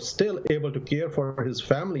child, but was still able to care for his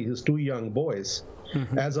family, his 2 young boys.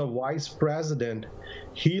 As a vice president,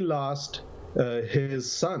 he lost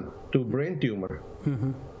his son to brain tumor.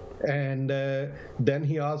 And then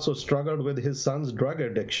he also struggled with his son's drug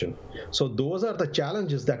addiction. So those are the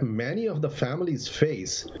challenges that many of the families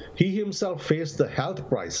face. He himself faced the health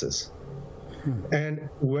crisis. And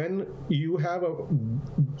when you have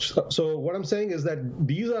so what I'm saying is that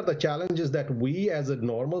these are the challenges that we as a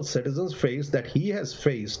normal citizens face, that he has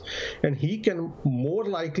faced, and he can more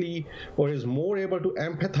likely or is more able to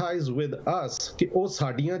empathize with us ਕਿ ਉਹ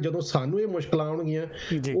ਸਾਡੀਆਂ ਜਦੋਂ ਸਾਨੂੰ ਇਹ ਮੁਸ਼ਕਲਾਂ ਆਉਣਗੀਆਂ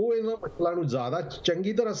ਉਹ ਇਹਨਾਂ ਮੁਸ਼ਕਲਾਂ ਨੂੰ ਜ਼ਿਆਦਾ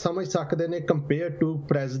ਚੰਗੀ ਤਰ੍ਹਾਂ ਸਮਝ ਸਕਦੇ ਨੇ compared to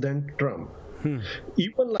President Trump.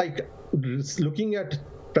 Even like looking at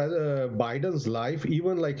Biden's life,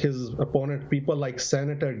 even like his opponent, people like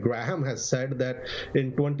Senator Graham has said that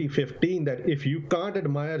in 2015 that if you can't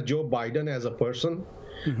admire Joe Biden as a person,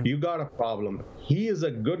 you got a problem. He is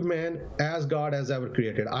a good man as God has ever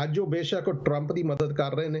created. आज जो बेशक वो Trump दी मदद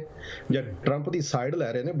कर रहे ने या Trump दी side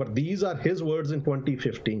ले रहे ने, but these are his words in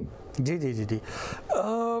 2015. जी जी जी जी.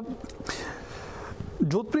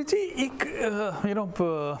 जोतप्रीत जी एक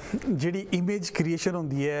ਜਿਹੜੀ ਇਮੇਜ ਕ੍ਰੀਏਸ਼ਨ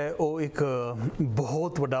ਹੁੰਦੀ ਹੈ ਉਹ ਇੱਕ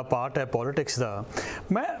ਬਹੁਤ ਵੱਡਾ ਪਾਰਟ ਹੈ ਪੋਲਿਟਿਕਸ ਦਾ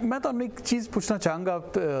ਮੈਂ ਤੁਹਾਨੂੰ ਇੱਕ ਚੀਜ਼ ਪੁੱਛਣਾ ਚਾਹਾਂਗਾ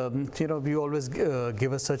you always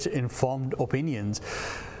give us such informed opinions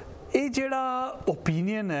ਇਹ ਜਿਹੜਾ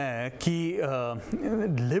ਓਪੀਨੀਅਨ ਹੈ ਕਿ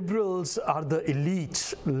liberals are the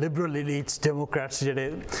ਇਲੀਟਸ Liberal ਇਲੀਟਸ Democrats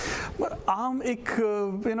ਜਿਹੜੇ ਆਮ ਇੱਕ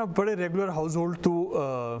ਬੜੇ ਰੈਗੂਲਰ ਹਾਊਸ ਹੋਲਡ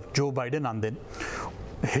ਤੋਂ ਜੋ ਬਾਈਡਨ ਆਉਂਦੇ ਨੇ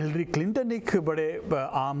हिलरी क्लिंटन एक बड़े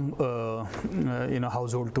आम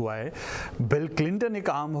हाउस होल्ड तो आए बिल क्लिंटन एक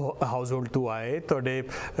आम हाउस होल्ड तो आए तोड़े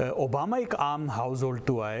ओबामा एक आम हाउस होल्ड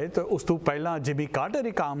तो आए तो उस तो पहला जिमी कार्टर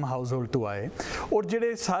एक आम हाउस होल्ड तो आए और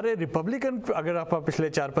जेडे सारे रिपब्लिकन अगर आप पिछले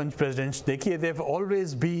 4-5 प्रेसिडेंट्स देखिए they have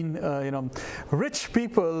always been rich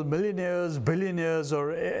people millionaires billionaires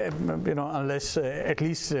और unless at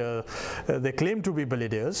least they claim to be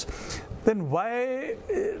billionaires, then why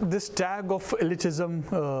this tag of elitism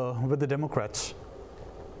with the Democrats?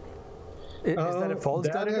 Is that a false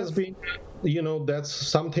narrative? Has been, that's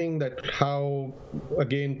something that how,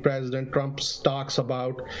 again, President Trump talks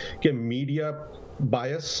about media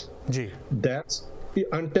bias. That's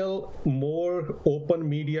until more open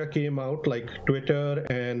media came out, like Twitter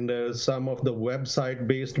and some of the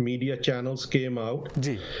website-based media channels came out,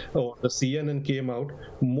 or the CNN came out,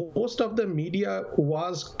 most of the media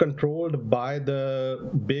was controlled by the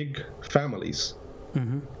big families.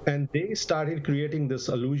 And they started creating this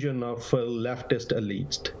illusion of leftist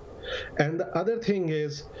elites. And the other thing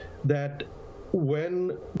is that when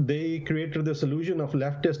they created this illusion of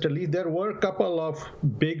leftist elite, there were a couple of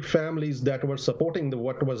big families that were supporting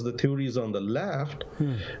what was the theories on the left,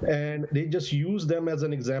 and they just used them as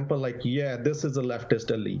an example, like, yeah, this is a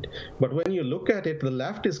leftist elite. But when you look at it, the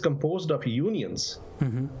left is composed of unions.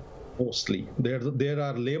 Mostly there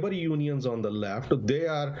are labor unions on the left. They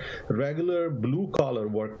are regular blue collar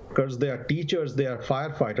workers, they are teachers, they are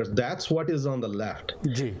firefighters. That's what is on the left.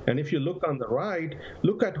 And if you look on the right,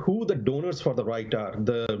 look at who the donors for the right are.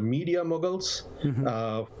 The media moguls,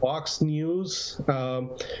 Fox News,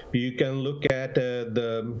 you can look at the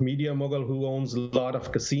media mogul who owns a lot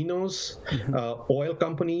of casinos, oil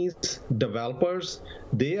companies, developers.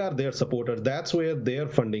 They are their supporters. That's where their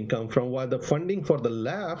funding comes from. While the funding for the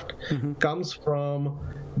left comes from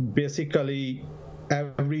basically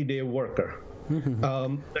everyday worker.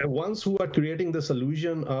 Ones who are creating this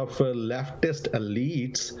illusion of leftist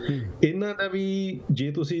elites, inna da vi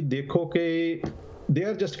je tusi dekho ke they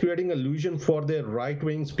are just creating illusion for their right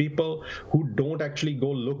wings people who don't actually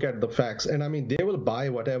go look at the facts. And I mean, they will buy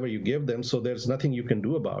whatever you give them, so there's nothing you can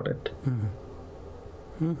do about it.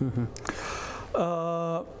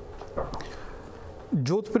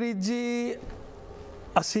 ਜੋਤਪ੍ਰੀਤ ਜੀ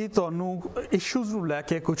ਅਸੀਂ ਤੁਹਾਨੂੰ issues ਨੂੰ ਲੈ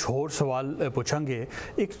ਕੇ ਕੁਝ ਹੋਰ ਸਵਾਲ ਪੁੱਛਾਂਗੇ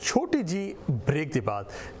ਇੱਕ ਛੋਟੀ ਜੀ ਬ੍ਰੇਕ ਦੇ ਬਾਅਦ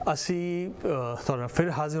ਅਸੀਂ ਤੁਹਾਨੂੰ ਫਿਰ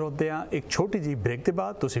ਹਾਜ਼ਰ ਹੁੰਦੇ ਹਾਂ ਇੱਕ ਛੋਟੀ ਜੀ ਬ੍ਰੇਕ ਦੇ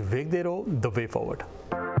ਬਾਅਦ ਤੁਸੀਂ ਵੇਖਦੇ ਰਹੋ ਦ ਵੇ ਫਾਰਵਰਡ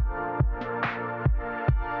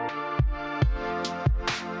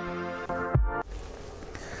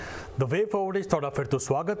द वे फॉरवर्ड ਤੁਹਾਡਾ ਫਿਰ ਤੋਂ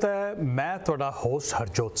ਸਵਾਗਤ ਹੈ ਮੈਂ ਤੁਹਾਡਾ ਹੋਸਟ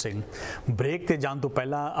ਹਰਜੋਤ ਸਿੰਘ ਬ੍ਰੇਕ ਤੇ ਜਾਣ ਤੋਂ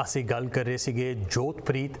ਪਹਿਲਾਂ ਅਸੀਂ ਗੱਲ ਕਰ ਰਹੇ ਸੀਗੇ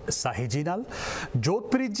ਜੋਤਪ੍ਰੀਤ ਸਾਹੀ ਜੀ ਨਾਲ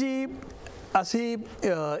ਜੋਤਪ੍ਰੀਤ ਜੀ ਅਸੀਂ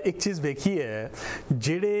ਇੱਕ ਚੀਜ਼ ਵੇਖੀ ਹੈ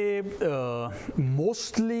ਜਿਹੜੇ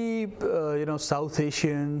ਮੋਸਟਲੀ ਸਾਊਥ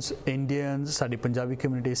ਏਸ਼ੀਅਨਸ, ਇੰਡੀਅਨਸ, ਸਾਡੀ ਪੰਜਾਬੀ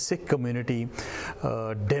ਕਮਿਊਨਿਟੀ, ਸਿੱਖ ਕਮਿਊਨਿਟੀ,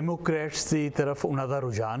 ਡੈਮੋਕ੍ਰੇਟਸ ਦੀ ਤਰਫ ਉਹਨਾਂ ਦਾ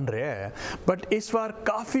ਰੁਝਾਨ ਰਿਹਾ ਹੈ, ਬਟ ਇਸ ਵਾਰ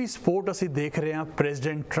ਕਾਫੀ ਸਪੋਰਟ ਅਸੀਂ ਦੇਖ ਰਹੇ ਹਾਂ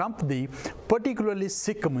ਪ੍ਰੈਜ਼ੀਡੈਂਟ ਟਰੰਪ ਦੀ, ਪਰਟੀਕੂਲਰਲੀ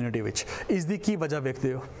ਸਿੱਖ ਕਮਿਊਨਿਟੀ ਵਿੱਚ। ਇਸ ਦੀ ਕੀ ਵਜ੍ਹਾ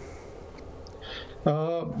ਵੇਖਦੇ ਹੋ?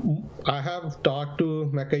 I have talked to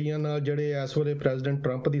ਮੈਂ ਕਈਆਂ ਨਾਲ ਜਿਹੜੇ ਇਸ ਵੇਲੇ ਪ੍ਰੈਜ਼ੀਡੈਂਟ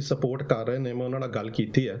ਟਰੰਪ ਦੀ ਸਪੋਰਟ ਕਰ ਰਹੇ ਨੇ, ਮੈਂ ਉਹਨਾਂ ਨਾਲ ਗੱਲ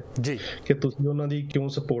ਕੀਤੀ ਹੈ ਜੀ ਕਿ ਤੁਸੀਂ ਉਹਨਾਂ ਦੀ ਕਿਉਂ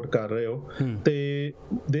ਸਪੋਰਟ ਕਰ ਰਹੇ ਹੋ। ਤੇ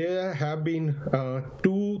there have been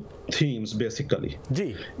two themes basically ਜੀ।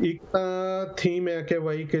 ਇੱਕ ਤਾਂ ਥੀਮ ਹੈ ਕਿ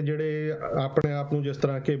ਬਈ ਕਿ ਜਿਹੜੇ ਆਪਣੇ ਆਪ ਨੂੰ ਜਿਸ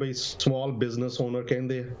ਤਰ੍ਹਾਂ ਕਿ ਬਈ ਸਮਾਲ ਬਿਜ਼ਨਸ ਓਨਰ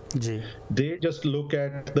ਕਹਿੰਦੇ ਆ ਜੀ, they just look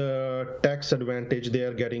at the tax advantage they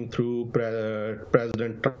are getting through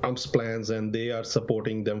President Trump's plans and they are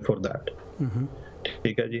supporting them for that।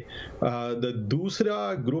 ठीक है जी। The दूसरा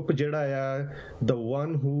ग्रुप जेड़ा है, the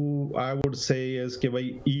one who I would say is कि भाई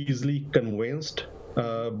easily convinced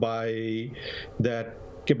by that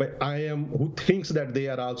कि भाई I am, who thinks that they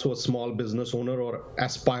are also a small business owner or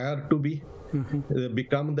aspire to be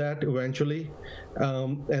become that eventually,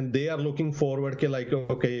 and they are looking forward ke like,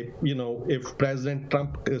 okay, you know, if President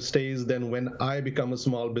Trump stays, then when I become a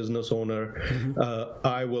small business owner,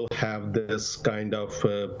 I will have this kind of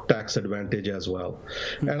tax advantage as well।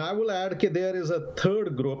 And I will add that there is a third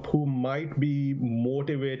group who might be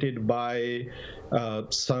motivated by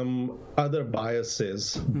some other biases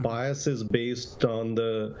based on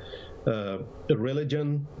the religion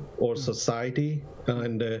or society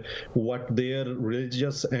and what their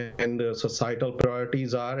religious and societal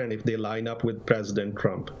priorities are, and if they line up with President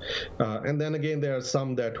Trump. And then again, there are some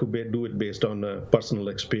that who do it based on personal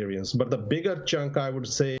experience. But the bigger chunk, I would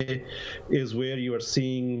say, is where you are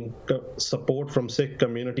seeing support from Sikh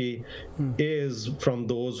community is from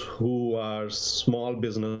those who are small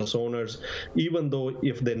business owners, even though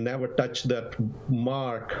if they never touch that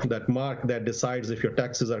mark that decides if your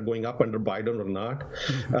taxes are going up under Biden or not,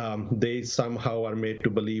 they somehow are made to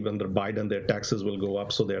believe under Biden their taxes will go up,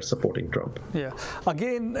 so they are supporting Trump. Yeah.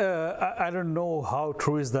 Again, I don't know how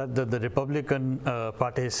true is that the Republican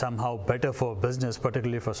Party is somehow better for business,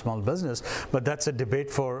 particularly for small business, but that's a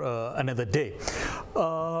debate for another day.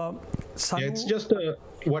 It's just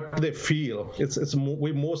what they feel.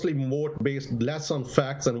 We mostly vote based less on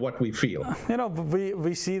facts and what we feel. You know,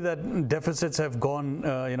 we see that deficits have gone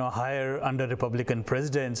higher under Republican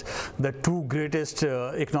presidents. The two greatest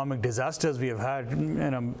economic disasters we have had,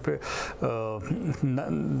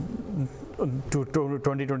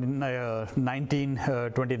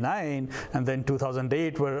 1929 and then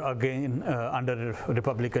 2008 were again under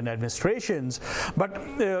Republican administrations. But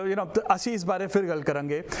ਅਸੀਂ ਇਸ ਬਾਰੇ ਫਿਰ ਗੱਲ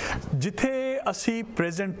ਕਰਾਂਗੇ ਜਿੱਥੇ ਅਸੀਂ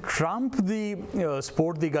president Trump ਦੀ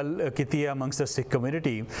support ਦੀ ਗੱਲ ਕੀਤੀ ਹੈ ਅਮੰਗਸਟ ਦ ਸਿੱਖ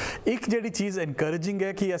ਕਮਿਊਨਿਟੀ। ਇੱਕ ਜਿਹੜੀ ਚੀਜ਼ ਐਨਕਰੇਜਿੰਗ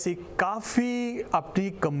ਹੈ ਕਿ ਅਸੀਂ ਕਾਫੀ ਆਪਣੀ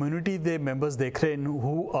ਕਮਿਊਨਿਟੀ ਦੇ ਮੈਂਬਰਸ ਦੇਖ ਰਹੇ ਹਨ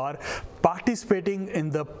who are participating in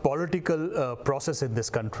the political process in this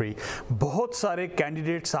country। ਬਹੁਤ ਸਾਰੇ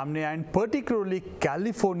ਕੈਂਡੀਡੇਟ ਸਾਹਮਣੇ ਆਏ, particularly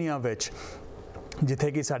ਕੈਲੀਫੋਰਨੀਆ ਵਿੱਚ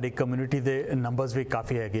ਜਿੱਥੇ ਕਿ ਸਾਡੀ ਕਮਿਊਨਿਟੀ ਦੇ ਨੰਬਰਸ ਵੀ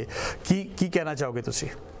ਕਾਫੀ ਹੈਗੇ। ਕੀ ਕਹਿਣਾ ਚਾਹੋਗੇ ਤੁਸੀਂ?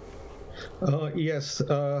 ਯੈਸ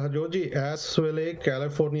ਹਰਜੋਤ ਜੀ, ਇਸ ਵੇਲੇ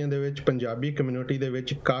ਕੈਲੀਫੋਰਨੀਆ ਦੇ ਵਿੱਚ ਪੰਜਾਬੀ ਕਮਿਊਨਿਟੀ ਦੇ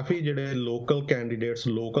ਵਿੱਚ ਕਾਫੀ ਜਿਹੜੇ ਲੋਕਲ ਕੈਂਡੀਡੇਟਸ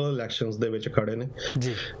ਲੋਕਲ ਇਲੈਕਸ਼ਨਸ ਦੇ ਵਿੱਚ ਖੜੇ ਨੇ।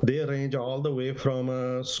 ਦੇ range all the way firm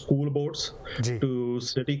school boards to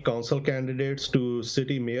city council candidates to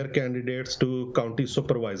city mayor candidates to County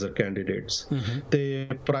supervisor candidates. ਤੇ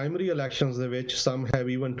ਪ੍ਰਾਇਮਰੀ ਇਲੈਕਸ਼ਨਸ ਦੇ ਵਿੱਚ ਸਮ have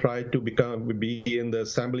even tried to be in the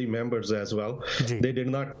assembly members as well. ਦੇ did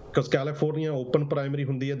not, because California open primary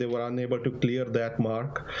ਹੁੰਦੀ ਹੈ, ਦੇ ਵਰ ਅਨਏਬਲ two clear that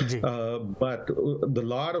mark. But the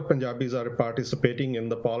lot of Punjabis are participating in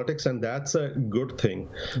the politics, and that's a good thing.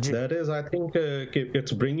 That is, I think,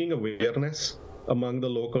 it's bringing awareness among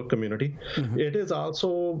the local community. It is also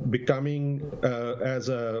becoming as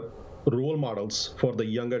a role models for the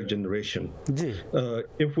younger generation.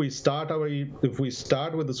 If we start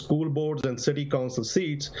with the school boards and city council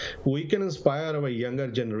seats, we can inspire our younger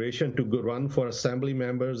generation to go run for assembly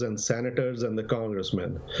members and senators and the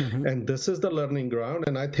congressmen. And this is the learning ground,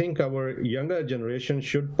 and I think our younger generation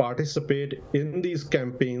should participate in these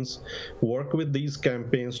campaigns, work with these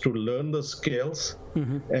campaigns to learn the skills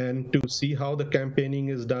and to see how the campaigning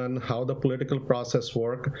is done, how the political process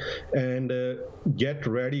work, and get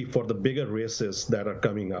ready for the bigger races that are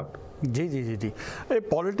coming up. Ji ji ji ji,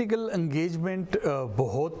 political engagement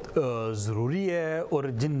बहुत ज़रूरी है और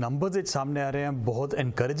जिन numbers सामने आ रहे हैं बहुत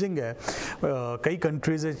encouraging है। कई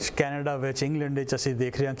कंट्रीज़ कैनेडा विच इंग्लैंड असीं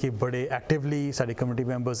देख रहे हैं कि बड़े एक्टिवली साडी कम्यूनिटी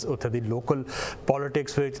मैंबर्स उत्थे दी local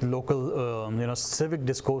politics which local civic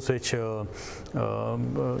discourse विच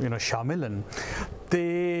शामिल हैं। ते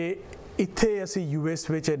ਇੱਥੇ ਅਸੀਂ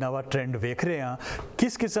US ਵਿੱਚ ਇਹ ਨਵਾਂ ਟ੍ਰੈਂਡ ਵੇਖ ਰਹੇ ਹਾਂ,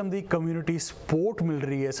 ਕਿਸ ਕਿਸਮ ਦੀ ਕਮਿਊਨਿਟੀ ਸਪੋਰਟ ਮਿਲ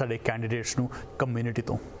ਰਹੀ ਹੈ ਸਾਡੇ ਕੈਂਡੀਡੇਟਸ ਨੂੰ ਕਮਿਊਨਿਟੀ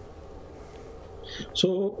ਤੋਂ? So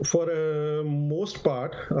for most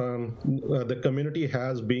part, the community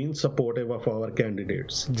has been supportive of our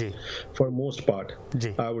candidates. For most part,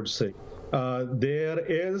 I would say. There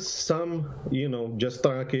is some, ਜਿਸ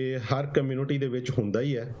ਤਰ੍ਹਾਂ ਕਿ ਹਰ ਕਮਿਊਨਿਟੀ ਦੇ ਵਿੱਚ ਹੁੰਦਾ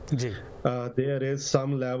ਹੀ ਹੈ, there is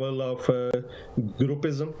some level of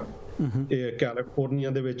groupism.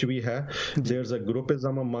 California ਦੇ ਵਿੱਚ ਵੀ ਹੈ, there's a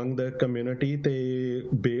groupism among the community, ਤੇ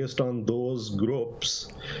based on those groups,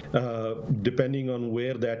 depending on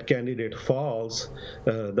where that candidate falls,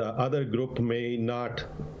 the other group may not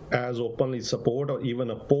as openly support or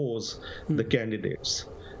even oppose the candidates.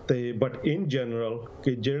 But in general,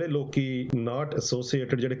 ਕਿ ਜਿਹੜੇ ਲੋਕੀ not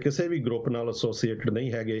associated, ਜਿਹੜੇ ਕਿਸੇ ਵੀ group ਨਾਲ associated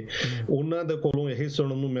ਨਹੀਂ ਹੈਗੇ, ਉਹਨਾਂ ਦੇ ਕੋਲੋਂ ਇਹ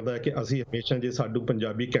ਸੁਣਨ ਨੂੰ ਮਿਲਦਾ ਕਿ ਅਸੀਂ ਹਮੇਸ਼ਾ, ਜੇ ਸਾਡੂ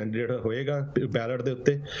ਪੰਜਾਬੀ ਕੈਂਡੀਡੇਟ ਹੋਏਗਾ ਬੈਲਟ ਦੇ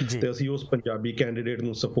ਉੱਤੇ, ਤੇ ਅਸੀਂ ਉਸ ਪੰਜਾਬੀ ਕੈਂਡੀਡੇਟ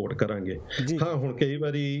ਨੂੰ ਸਪੋਰਟ ਕਰਾਂਗੇ। ਹਾਂ, ਹੁਣ ਕਈ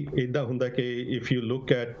ਵਾਰੀ ਏਦਾਂ ਹੁੰਦਾ ਕਿ if you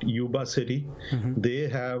look at Yuba City, they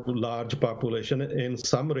have large population in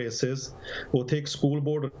some races. ਉੱਥੇ ਇੱਕ ਸਕੂਲ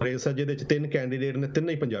ਬੋਰਡ ਰੇਸ ਹੈ ਜਿਹਦੇ ਚ 3 ਕੈਂਡੀਡੇਟ ਨੇ,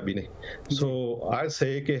 ਤਿੰਨੇ ਹੀ ਪੰਜਾਬੀ ਨੇ। So I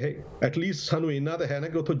say ਕਿ ਐਟਲੀਸਟ ਸਾਨੂੰ ਇੰਨਾ ਤਾਂ ਹੈ ਨਾ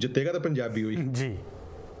ਕਿ ਉੱਥੋਂ ਜਿੱਤੇਗਾ ਤਾਂ ਪੰਜਾਬੀ ਹੋਈ ਜੀ।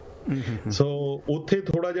 So ਉੱਥੇ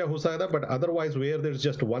ਥੋੜਾ ਜਿਹਾ ਹੋ ਸਕਦਾ, but otherwise where there's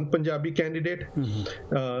just one Punjabi candidate,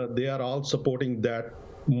 they are all supporting that.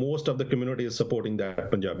 Most of the community is supporting that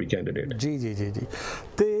Punjabi candidate. जी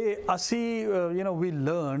ਤੇ ਅਸੀਂ we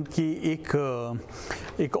learned कि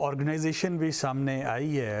एक organization भी सामने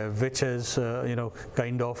आई है which is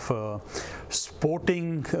kind of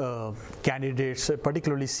supporting candidates,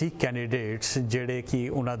 particularly Sikh candidates, ਜਿਹੜੇ ਕਿ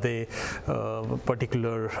ਉਹਨਾਂ ਦੇ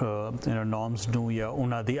particular norms ਨੂੰ ਜਾਂ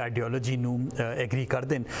ਉਹਨਾਂ ਦੀ ideology ਨੂੰ agree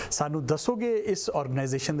ਕਰਦੇ ਨੇ। ਸਾਨੂੰ ਦੱਸੋਗੇ ਇਸ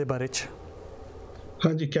organization ਦੇ ਬਾਰੇ ਚ?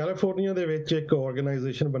 ਹਾਂਜੀ, ਕੈਲੀਫੋਰਨੀਆ ਦੇ ਵਿੱਚ ਇੱਕ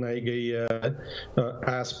ਆਰਗੇਨਾਈਜੇਸ਼ਨ ਬਣਾਈ ਗਈ ਹੈ,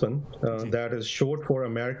 ASPEN, that is short for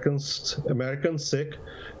American Sikh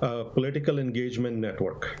Political Engagement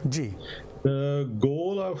Network. ਜੀ। The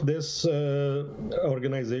goal of this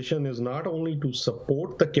organization is not only to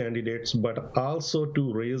support the candidates, but also to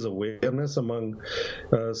raise awareness among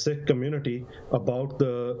Sikh community about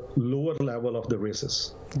the lower level of the races.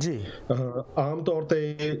 ਜੀ। ਆਮ ਤੌਰ ਤੇ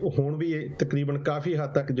ਹੁਣ ਵੀ ਤਕਰੀਬਨ ਕਾਫੀ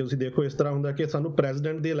ਹੱਦ ਤੱਕ ਜੇ ਤੁਸੀਂ ਦੇਖੋ, ਇਸ ਤਰ੍ਹਾਂ ਹੁੰਦਾ ਕਿ ਸਾਨੂੰ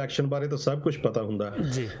ਪ੍ਰੈਜ਼ੀਡੈਂਟ ਦੀ ਇਲੈਕਸ਼ਨ ਬਾਰੇ ਤਾਂ ਸਭ ਕੁਝ ਪਤਾ ਹੁੰਦਾ,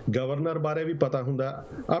 ਗਵਰਨਰ ਬਾਰੇ ਵੀ ਪਤਾ ਹੁੰਦਾ,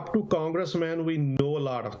 up to congressman we no a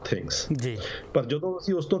lot of things. ਪਰ ਜਦੋਂ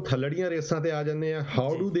ਅਸੀਂ ਉਸ ਤੋਂ ਥੱਲੜੀਆਂ ਰੇਸਾਂ ਤੇ ਆ ਜਾਂਦੇ ਆ,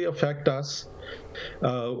 ਹਾਊ ਡੂ ਦੇ affect us?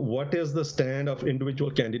 What is the stand of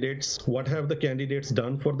individual candidates? What have the candidates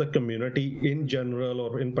done for the community in general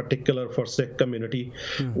or in particular for Sikh community?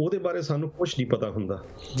 ਉਹਦੇ ਬਾਰੇ ਸਾਨੂੰ ਕੁਝ ਨਹੀਂ ਪਤਾ ਹੁੰਦਾ,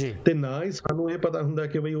 ਤੇ ਨਾ ਹੀ ਸਾਨੂੰ ਇਹ ਪਤਾ ਹੁੰਦਾ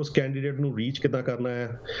ਕਿ ਬਈ ਉਸ ਕੈਂਡੀਡੇਟ ਨੂੰ ਰੀਚ ਕਿੱਦਾਂ ਕਰਨਾ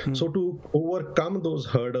ਹੈ। So to overcome those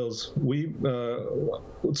hurdles,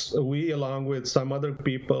 we along with some other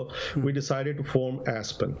people, we decided to form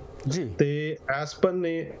ASPEN. ਤੇ ASPEN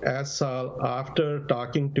ਨੇ ਇਸ ਸਾਲ, after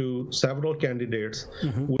talking to several candidates,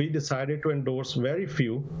 we decided to endorse very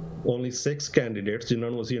few, only 6 candidates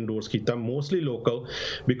ਜਿਨ੍ਹਾਂ ਨੂੰ ਅਸੀਂ endorse ਕੀਤਾ, mostly local,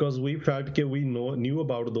 because we felt that we knew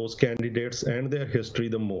about those candidates and their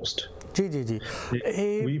history the most. ਜੀ।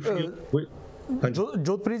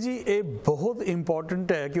 ਜੋਤਪ੍ਰੀਤ ਜੀ, ਇਹ ਬਹੁਤ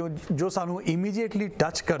ਇੰਪੋਰਟੈਂਟ ਹੈ ਕਿ ਜੋ ਸਾਨੂੰ ਇਮੀਡੀਏਟਲੀ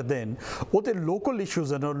ਟੱਚ ਕਰਦੇ ਨੇ ਉਹ ਤੇ ਲੋਕਲ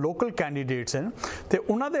ਇਸ਼ੂਜ਼ ਹਨ ਔਰ ਲੋਕਲ ਕੈਂਡੀਡੇਟਸ ਹਨ, ਤੇ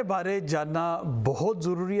ਉਹਨਾਂ ਦੇ ਬਾਰੇ ਜਾਣਨਾ ਬਹੁਤ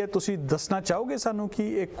ਜ਼ਰੂਰੀ ਹੈ। ਤੁਸੀਂ ਦੱਸਣਾ ਚਾਹੋਗੇ ਸਾਨੂੰ ਕਿ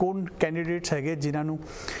ਇਹ ਕੌਣ ਕੈਂਡੀਡੇਟਸ ਹੈਗੇ ਜਿਨ੍ਹਾਂ ਨੂੰ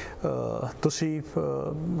ਤੁਸੀਂ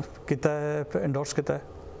ਕੀਤਾ ਹੈ, ਐਂਡੋਰਸ ਕੀਤਾ ਹੈ?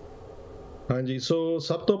 ਹਾਂਜੀ, ਸੋ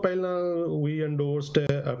ਸਭ ਤੋਂ ਪਹਿਲਾਂ ਵੀ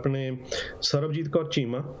ਐਂਡੋਰਸਡ ਆਪਣੇ ਸਰਬਜੀਤ ਕੌਰ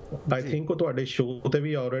ਚੀਮਾ। ਆਈ ਥਿੰਕ ਉਹ ਤੁਹਾਡੇ ਸ਼ੋਅ ਤੇ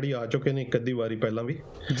ਵੀ ਆਲਰੇਡੀ ਆ ਚੁੱਕੇ ਨੇ ਇੱਕ ਅੱਧੀ ਵਾਰੀ ਪਹਿਲਾਂ ਵੀ,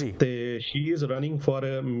 ਤੇ she is running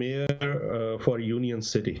for mayor for union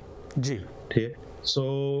city. ਜੀ, ਠੀਕ। So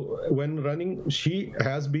when running, she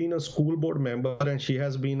has been a school board member and she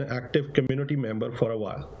has been an active community member for a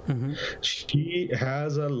while. She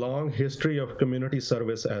has a long history of community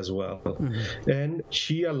service as well, and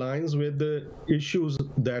she aligns with the issues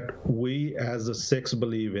that we as the Sikhs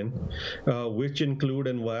believe in, which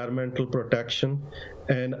include environmental protection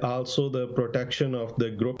and also the protection of the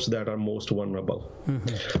groups that are most vulnerable.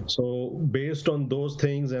 So based on those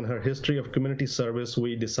things and her history of community service,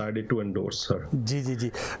 we decided to endorse her. Ji.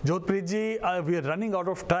 Jotpreet ji, we are running out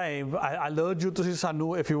of time. I'll urge you to Sanu,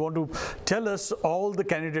 if you want to tell us all the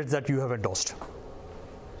candidates that you have endorsed.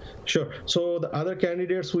 Sure. So the other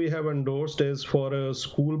candidates we have endorsed is for a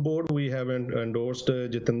school board, we have endorsed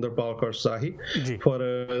Jitendra Palkar Sahi. For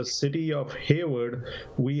a city of Hayward,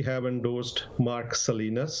 we have endorsed Mark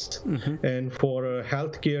Salinas. And for a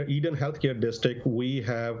Eden Healthcare District, we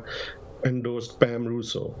have endorsed Pam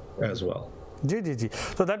Russo as well. Ji.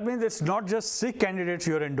 So that means it's not just Sikh candidates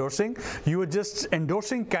you're endorsing, you are just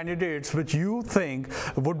endorsing candidates which you think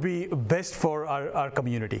would be best for our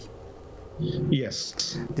community.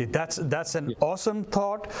 Yes. That's an awesome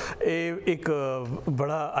thought. एक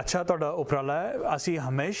बड़ा अच्छा ਤੁਹਾਡਾ ਉਪਰਾਲਾ ਹੈ ਅਸੀਂ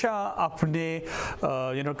ਹਮੇਸ਼ਾ ਆਪਣੇ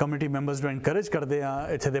community members ਨੂੰ ਐਨਕਰੇਜ ਕਰਦੇ ਹਾਂ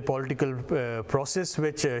ਇੱਥੇ ਦੇ ਪੋਲੀਟੀਕਲ ਪ੍ਰੋਸੈਸ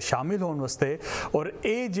ਵਿੱਚ ਸ਼ਾਮਿਲ ਹੋਣ ਵਾਸਤੇ ਔਰ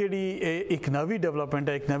ਇਹ ਜਿਹੜੀ ਇੱਕ ਨਵੀਂ ਡਿਵੈਲਪਮੈਂਟ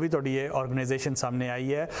ਹੈ ਇੱਕ ਨਵੀਂ ਤੁਹਾਡੀ ਇਹ ਆਰਗੇਨਾਈਜੇਸ਼ਨ ਸਾਹਮਣੇ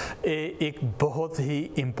ਆਈ ਹੈ ਇਹ ਇੱਕ ਬਹੁਤ ਹੀ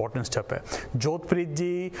ਇੰਪੋਰਟੈਂਟ ਸਟੈਪ ਹੈ ਜੋਤਪ੍ਰੀਤ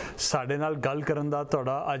ਜੀ ਸਾਡੇ ਨਾਲ ਗੱਲ ਕਰਨ ਦਾ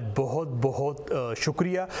ਤੁਹਾਡਾ ਅੱਜ ਬਹੁਤ ਬਹੁਤ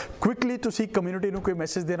ਸ਼ੁਕਰੀਆ ਕੁਇਕਲੀ ਤੁਸੀਂ ਕਮਿਊਨਿਟੀ ਨੂੰ ਕੋਈ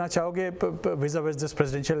ਮੈਸੇਜ ਦੇਣਾ ਚਾਹੋਗੇ vis-a-vis this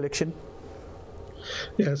presidential election?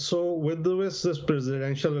 Yeah, so with this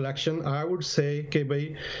presidential election, I would say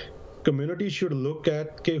that community should look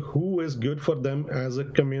at who is good for them as a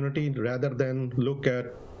community rather than look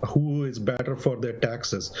at who is better for their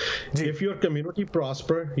taxes. If your community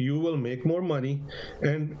prosper, you will make more money,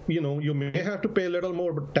 and you may have to pay a little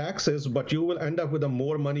more taxes, but you will end up with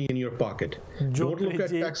more money in your pocket. Don't look at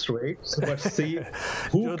tax rates, but see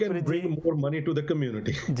who can bring more money to the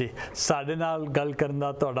community. ਜੀ ਸਾਡੇ ਨਾਲ ਗੱਲ ਕਰਨ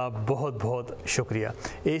ਦਾ ਤੁਹਾਡਾ ਬਹੁਤ ਬਹੁਤ ਸ਼ੁਕਰੀਆ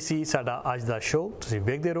ਇਹ ਸੀ ਸਾਡਾ ਅੱਜ ਦਾ ਸ਼ੋਅ ਤੁਸੀਂ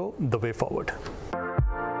ਵੇਖਦੇ ਰਹੋ The Way Forward